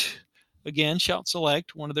Select. Again, Shout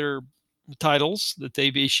Select, one of their titles that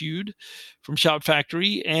they've issued from Shout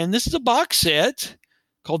Factory. And this is a box set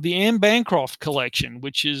called the Anne Bancroft Collection,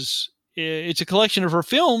 which it's a collection of her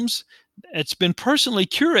films. It's been personally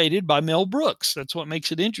curated by Mel Brooks. That's what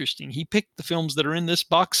makes it interesting. He picked the films that are in this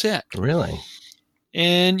box set. Really?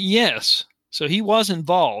 And yes, so he was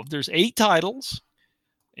involved. There's 8 titles,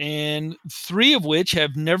 and 3 of which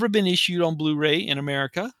have never been issued on Blu-ray in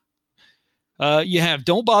America. You have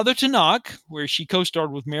Don't Bother to Knock, where she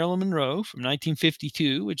co-starred with Marilyn Monroe from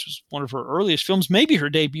 1952, which was one of her earliest films, maybe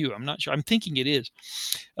her debut. I'm not sure. I'm thinking it is.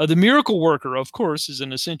 The Miracle Worker, of course, is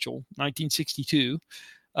an essential, 1962.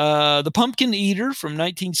 The Pumpkin Eater from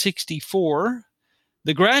 1964.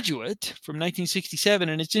 The Graduate from 1967.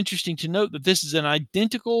 And it's interesting to note that this is an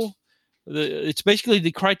identical... It's basically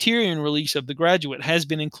the Criterion release of The Graduate has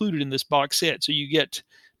been included in this box set. So you get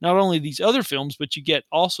not only these other films, but you get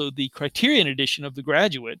also the Criterion edition of The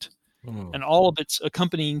Graduate and all of its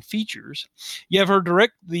accompanying features. You have her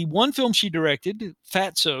direct the one film she directed,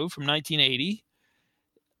 Fatso from 1980.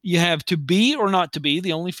 You have To Be or Not to Be,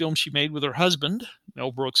 the only film she made with her husband,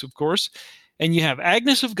 Mel Brooks, of course. And you have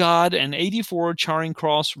Agnes of God and 84 Charing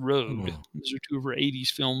Cross Road. These are 2 of her 80s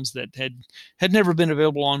films that had never been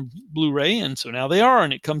available on Blu-ray, and so now they are.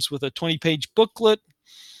 And it comes with a 20-page booklet,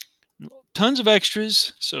 tons of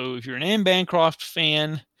extras. So if you're an Anne Bancroft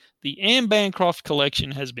fan, the Anne Bancroft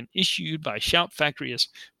collection has been issued by Shout Factory as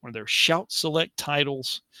one of their Shout Select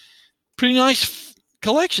titles. Pretty nice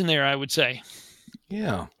collection there, I would say.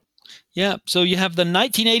 Yeah. Yeah. So you have the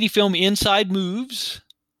 1980 film Inside Moves,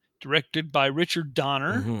 directed by Richard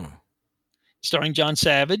Donner, starring John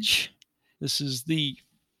Savage. This is the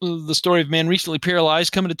story of a man recently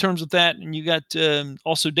paralyzed, coming to terms with that. And you got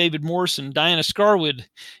also David Morse and Diana Scarwood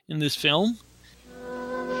in this film.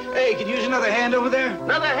 Hey, could you use another hand over there?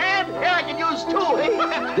 Another hand? Yeah, I can use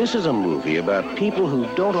 2. This is a movie about people who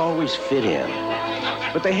don't always fit in,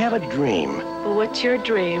 but they have a dream. Well, what's your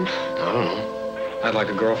dream? I don't know. I'd like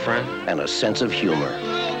a girlfriend. And a sense of humor.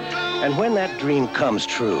 And when that dream comes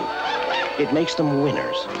true, it makes them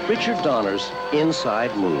winners. Richard Donner's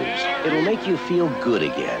Inside Moves. It'll make you feel good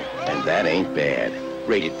again, and that ain't bad.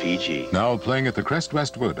 Rated PG. Now playing at the Crest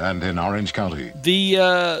Westwood and in Orange County.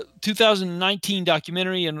 The 2019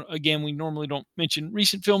 documentary, and again, we normally don't mention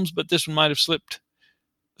recent films, but this one might have slipped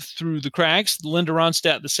through the cracks. Linda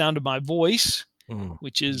Ronstadt, The Sound of My Voice,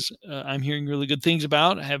 which is I'm hearing really good things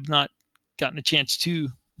about. I have not gotten a chance to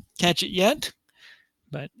catch it yet.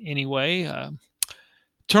 But anyway,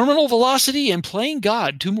 Terminal Velocity and Playing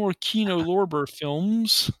God, 2 more Kino Lorber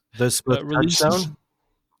films. The Split Touchdown?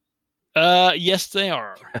 Yes, they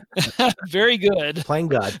are. Very good. Playing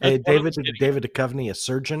God. David Duchovny, a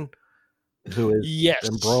surgeon who is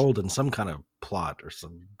embroiled in some kind of plot or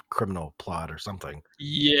some criminal plot or something.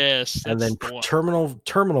 Yes. And then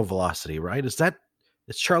Terminal Velocity, right? Is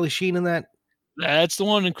Charlie Sheen in that? That's the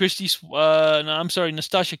one. And Nastassja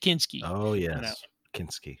Kinski. Oh, yes.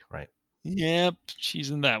 Kinski, right. Yep,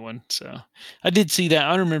 she's in that one. So I did see that.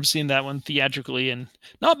 I remember seeing that one theatrically and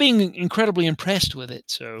not being incredibly impressed with it.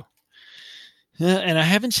 So, and I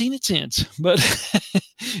haven't seen it since. But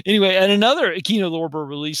anyway, and another Kino Lorber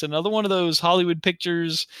release, another one of those Hollywood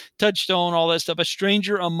Pictures, Touchstone, all that stuff. A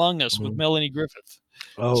Stranger Among Us with Melanie Griffith.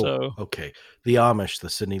 Oh, okay. The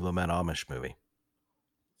Sidney Lumet Amish movie.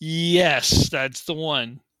 Yes, that's the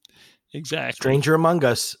one. Exactly. Stranger Among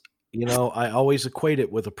Us. You know, I always equate it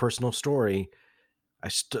with a personal story.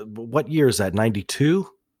 What year is that? 92?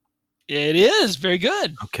 It is. Very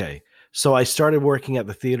good. Okay. So I started working at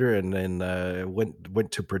the theater and then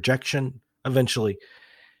went to projection eventually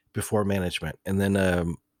before management. And then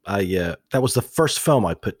that was the first film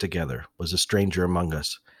I put together, was A Stranger Among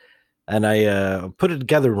Us. And I put it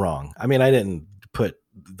together wrong. I mean, I didn't put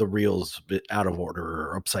the reels out of order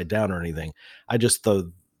or upside down or anything. I just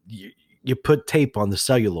you put tape on the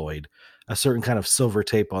celluloid, a certain kind of silver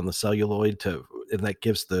tape on the celluloid and that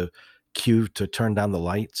gives the cue to turn down the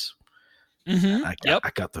lights. I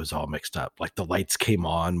got those all mixed up. Like the lights came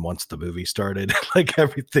on once the movie started. Like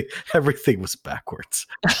everything was backwards.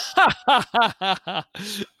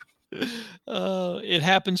 It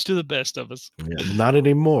happens to the best of us. Yeah, not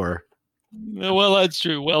anymore. Well, that's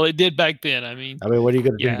true. Well, it did back then. I mean, what are you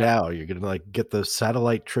going to yeah. do now? You're going to like get the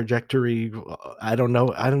satellite trajectory. I don't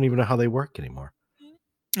know. I don't even know how they work anymore.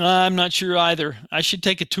 I'm not sure either. I should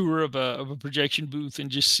take a tour of a projection booth and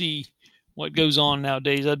just see what goes on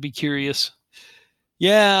nowadays. I'd be curious.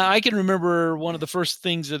 Yeah, I can remember one of the first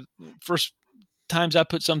times I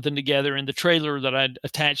put something together in the trailer that I'd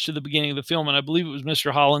attached to the beginning of the film, and I believe it was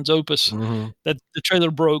Mr. Holland's Opus, that the trailer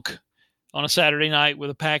broke on a Saturday night with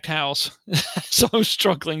a packed house. So I was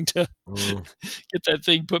struggling to get that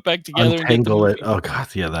thing put back together. Untangle it. Oh, God.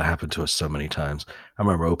 Yeah, that happened to us so many times. I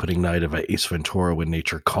remember opening night of Ace Ventura: When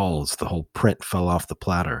Nature Calls. The whole print fell off the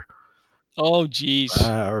platter. Oh, geez.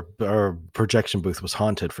 Our projection booth was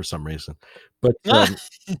haunted for some reason. But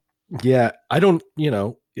yeah, I don't,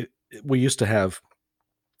 there used to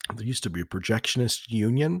be a projectionist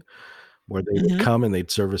union where they would come and they'd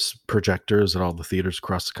service projectors at all the theaters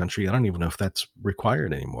across the country. I don't even know if that's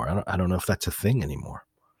required anymore. I don't know if that's a thing anymore.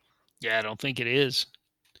 Yeah, I don't think it is.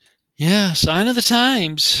 Yeah, sign of the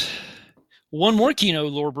times. One more Kino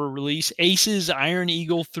Lorber release, Ace's Iron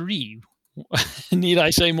Eagle 3. Need I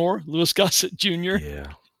say more? Louis Gossett Jr.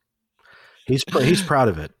 Yeah. He's proud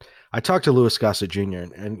of it. I talked to Louis Gossett Jr.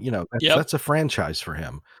 and that's a franchise for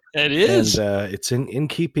him. It is. And it's in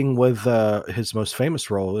keeping with his most famous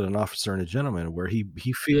role in An Officer and a Gentleman, where he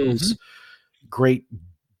feels great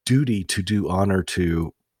duty to do honor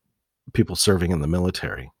to people serving in the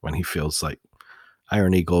military, when he feels like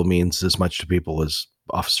Iron Eagle means as much to people as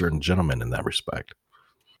Officer and Gentleman in that respect.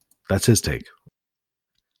 That's his take.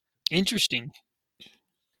 Interesting.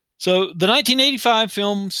 So the 1985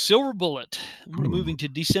 film Silver Bullet, we're moving to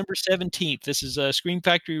December 17th. This is a Scream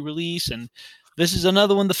Factory release, and this is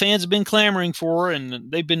another one the fans have been clamoring for,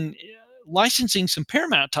 and they've been licensing some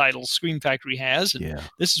Paramount titles Scream Factory has. And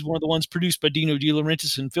this is one of the ones produced by Dino De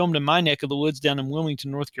Laurentiis and filmed in my neck of the woods down in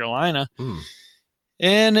Wilmington, North Carolina.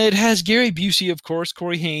 And it has Gary Busey, of course,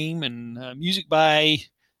 Corey Haim, and music by a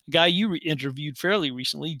guy you interviewed fairly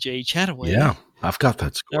recently, Jay Chataway. Yeah, I've got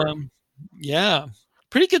that score. Yeah.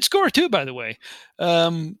 Pretty good score, too, by the way.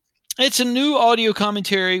 It's a new audio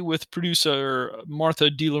commentary with producer Martha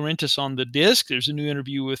De Laurentiis on the disc. There's a new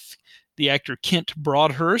interview with the actor Kent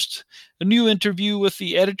Broadhurst, a new interview with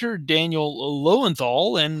the editor Daniel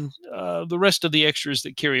Lowenthal, and the rest of the extras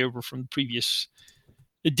that carry over from the previous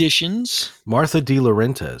editions. Martha De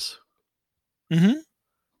Laurentiis.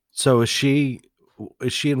 So is she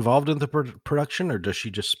involved in the production, or does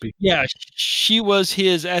she just speak? Yeah, she was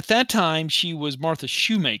at that time, she was Martha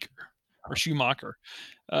Schumacher.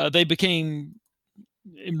 They became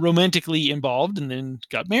romantically involved and then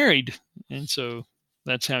got married. And so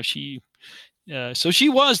that's how she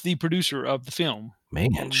was the producer of the film.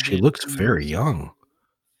 Man, she looks very young.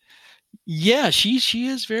 Yeah, she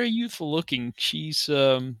is very youthful looking. She's,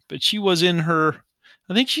 but she was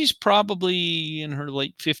I think she's probably in her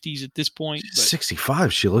late 50s at this point. But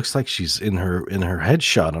 65. She looks like she's in her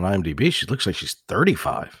headshot on IMDb. She looks like she's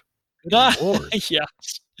 35. Yeah,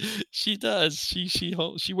 she does.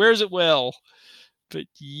 She wears it well. But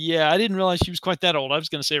yeah, I didn't realize she was quite that old. I was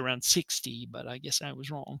going to say around 60, but I guess I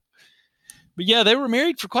was wrong. But yeah, they were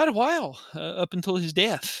married for quite a while, up until his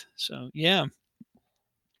death. So yeah.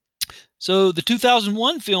 So the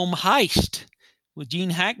 2001 film Heist, with Gene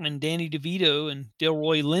Hackman, Danny DeVito, and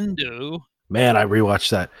Delroy Lindo. Man, I rewatched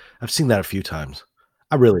that. I've seen that a few times.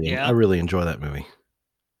 I really enjoy that movie.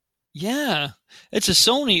 Yeah. It's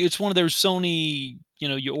one of those Sony,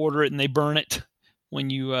 you order it and they burn it when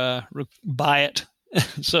you buy it.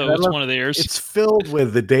 So it's one of theirs. It's filled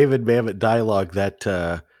with the David Mamet dialogue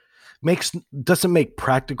that doesn't make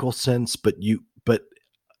practical sense, but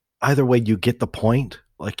either way you get the point.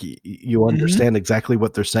 Like you understand exactly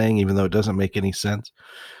what they're saying, even though it doesn't make any sense.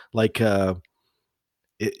 Like, when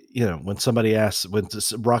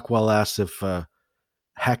Rockwell asks if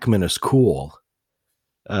Hackman is cool,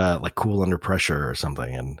 like cool under pressure or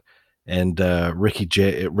something, and Ricky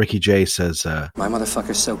Jay says, "My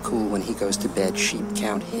motherfucker's so cool when he goes to bed, sheep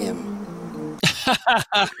count him."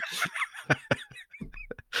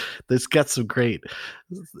 This got some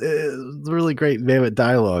really great Mamet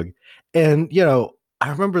dialogue, and I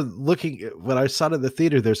remember looking when I saw it in the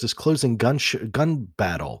theater. There's this closing gun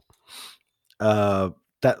battle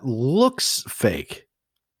that looks fake,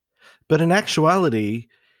 but in actuality,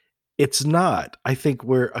 it's not. I think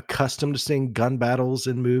we're accustomed to seeing gun battles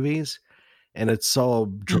in movies, and it's all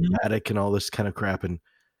dramatic and all this kind of crap. And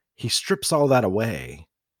he strips all that away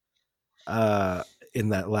in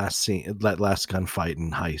that last scene, that last gunfight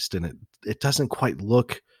and heist, and it doesn't quite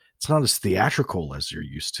look. It's not as theatrical as you're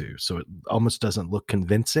used to, so it almost doesn't look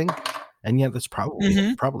convincing, and yet that's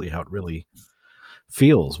probably how it really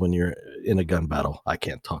feels when you're in a gun battle. I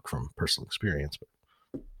can't talk from personal experience, but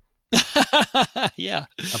yeah.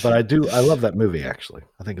 But I love that movie, actually.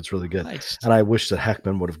 I think it's really good. Nice. And I wish that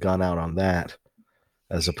Hackman would have gone out on that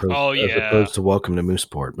as opposed to Welcome to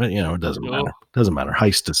Mooseport. But, it doesn't matter. It doesn't matter.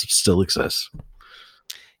 Heist still exists.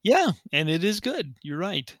 Yeah, and it is good. You're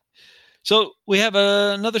right. So we have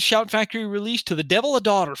another Shout Factory release, To the Devil a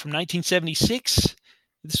Daughter from 1976.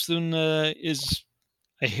 This one is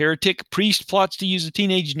a heretic priest plots to use a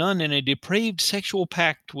teenage nun in a depraved sexual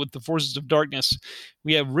pact with the forces of darkness.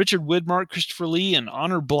 We have Richard Widmark, Christopher Lee, and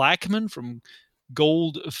Honor Blackman from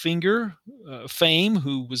Goldfinger fame,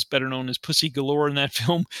 who was better known as Pussy Galore in that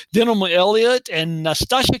film. Denholm Elliott and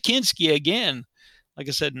Nastassja Kinski again. Like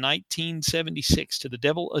I said, 1976, To the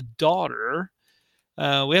Devil a Daughter.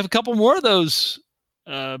 We have a couple more of those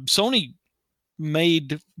Sony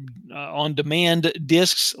made on-demand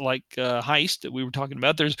discs like Heist that we were talking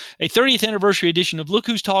about. There's a 30th anniversary edition of Look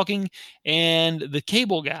Who's Talking, and The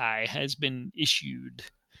Cable Guy has been issued.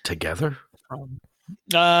 Together?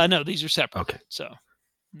 No, these are separate. Okay.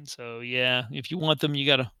 So yeah, if you want them, you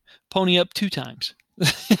got to pony up 2 times.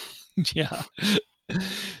 Yeah.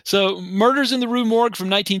 So, Murders in the Rue Morgue from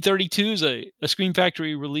 1932 is a Scream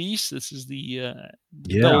Factory release. This is the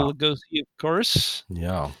Bela Lugosi, of course.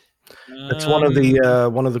 Yeah, it's one of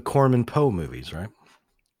the Corman Poe movies, right?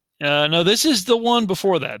 No, this is the one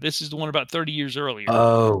before that. This is the one about 30 years earlier.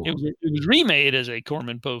 Oh, it was remade as a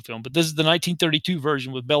Corman Poe film, but this is the 1932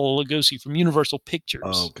 version with Bela Lugosi from Universal Pictures.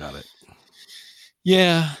 Oh, got it.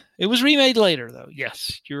 Yeah, it was remade later, though.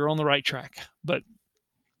 Yes, you're on the right track, but.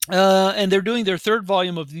 And they're doing their 3rd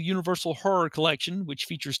volume of the Universal Horror Collection, which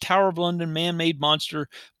features Tower of London, Man-Made Monster,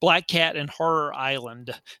 Black Cat, and Horror Island.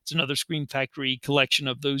 It's another Scream Factory collection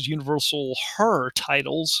of those Universal horror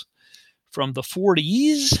titles from the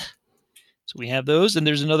 40s. So we have those, and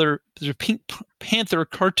there's a Pink Panther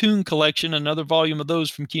cartoon collection, another volume of those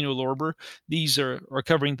from Kino Lorber. These are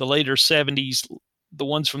covering the later 70s, the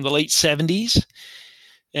ones from the late 70s.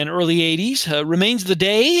 And early 80s. Remains of the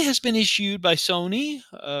Day has been issued by Sony,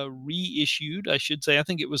 reissued, I should say. I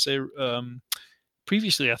think it was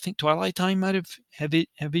previously, I think Twilight Time might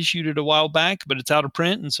have issued it a while back, but it's out of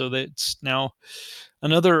print, and so that's now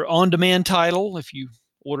another on-demand title. If you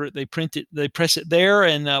order it, they press it there.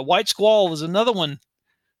 And White Squall is another one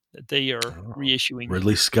that they are reissuing.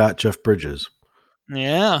 Ridley Scott, Jeff Bridges.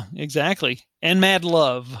 Yeah, exactly. And Mad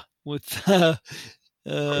Love with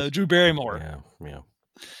Drew Barrymore. Yeah.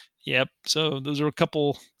 Yep. So those are a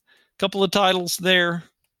couple of titles there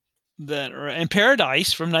that are, and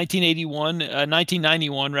Paradise from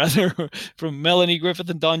 1991 rather, from Melanie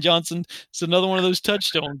Griffith and Don Johnson. It's another one of those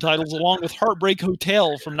touchstone titles, along with Heartbreak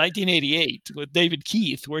Hotel from 1988 with David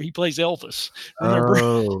Keith, where he plays Elvis. Remember?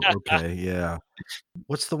 Oh, okay, yeah.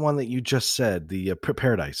 What's the one that you just said? The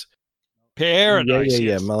Paradise. Paradise.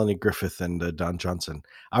 Yeah. Melanie Griffith and Don Johnson.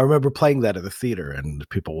 I remember playing that at the theater and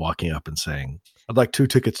people walking up and saying, "I'd like 2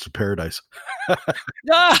 tickets to Paradise."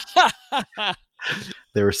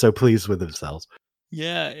 They were so pleased with themselves.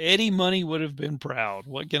 Yeah, Eddie Money would have been proud.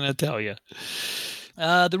 What can I tell you?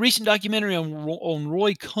 The recent documentary on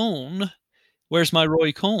Roy Cohn, Where's My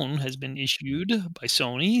Roy Cohn, has been issued by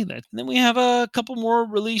Sony. And then we have a couple more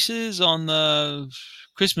releases on the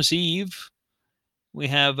Christmas Eve. We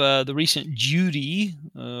have the recent Judy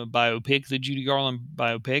biopic, the Judy Garland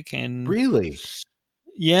biopic, and really,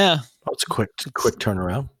 yeah, it's a quick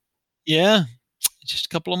turnaround. Yeah, just a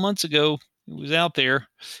couple of months ago, it was out there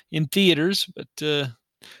in theaters, but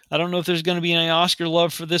I don't know if there's going to be any Oscar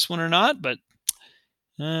love for this one or not. But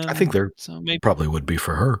I think there probably would be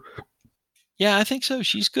for her. Yeah, I think so.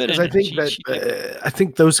 She's good. I think I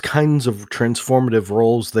think those kinds of transformative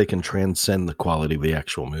roles, they can transcend the quality of the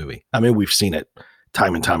actual movie. I mean, we've seen it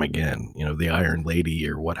time and time again, the Iron Lady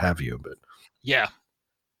or what have you, but yeah,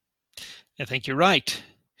 I think you're right.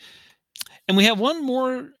 And we have one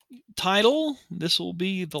more title. This will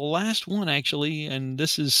be the last one, actually, and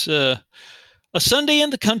this is A Sunday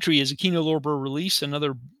in the Country is a Kino Lorber release,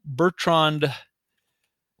 another Bertrand.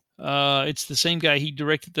 It's the same guy. He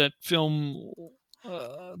directed that film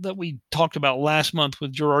that we talked about last month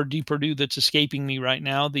with Gerard Depardieu that's escaping me right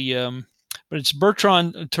now. But it's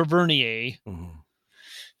Bertrand Tavernier. Mm-hmm.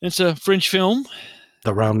 It's a French film.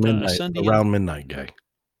 The Round Midnight guy.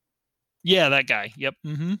 Yeah, that guy. Yep.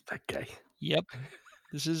 Mm-hmm. That guy. Yep.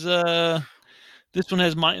 This is this one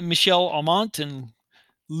has Michel Amont and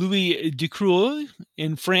Louis Ducreux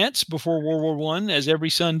in France before World War I, as every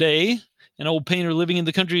Sunday. An old painter living in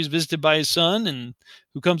the country is visited by his son, and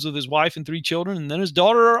who comes with his wife and 3 children. And then his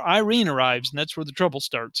daughter Irene arrives, and that's where the trouble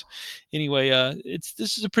starts. Anyway,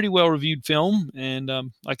 this is a pretty well reviewed film, and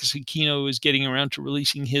like I said, Kino is getting around to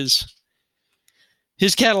releasing his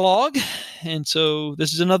catalog, and so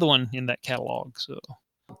this is another one in that catalog. So,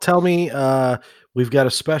 tell me, we've got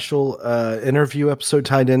a special interview episode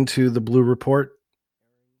tied into the Blue Report.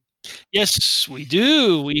 Yes, we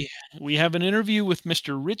do. We have an interview with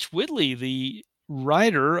Mr. Rich Whitley, the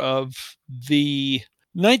writer of the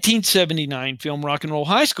 1979 film Rock and Roll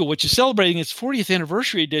High School, which is celebrating its 40th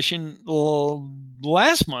anniversary edition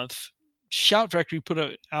last month. Shout Factory put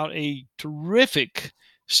out a terrific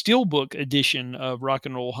steelbook edition of Rock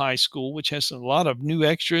and Roll High School, which has a lot of new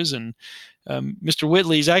extras, and Mr.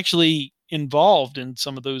 Whitley is actually involved in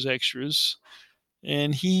some of those extras.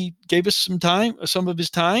 And he gave us some of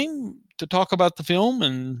his time to talk about the film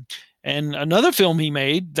and another film he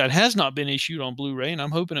made that has not been issued on Blu-ray, and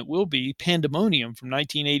I'm hoping it will be, Pandemonium from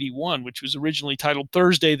 1981, which was originally titled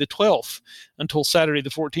Thursday the 12th until Saturday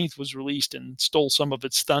the 14th was released and stole some of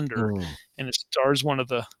its thunder. And it stars one of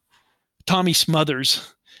the Tommy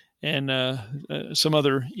Smothers and some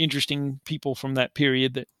other interesting people from that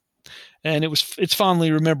period. It's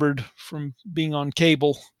fondly remembered from being on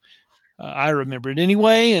cable. I remember it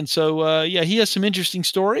anyway. And so, he has some interesting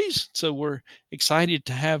stories. So we're excited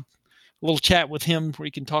to have a little chat with him where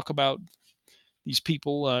he can talk about these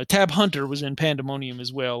people. Tab Hunter was in Pandemonium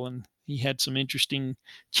as well, and he had some interesting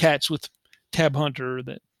chats with Tab Hunter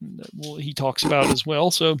that he talks about as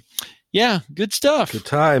well. So, yeah, good stuff. Good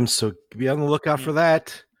times. So be on the lookout for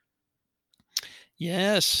that.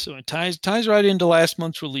 Yes, so it ties right into last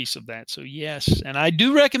month's release of that. So yes, and I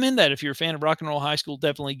do recommend that if you're a fan of Rock and Roll High School,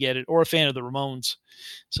 definitely get it, or a fan of the Ramones.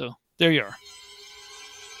 So there you are.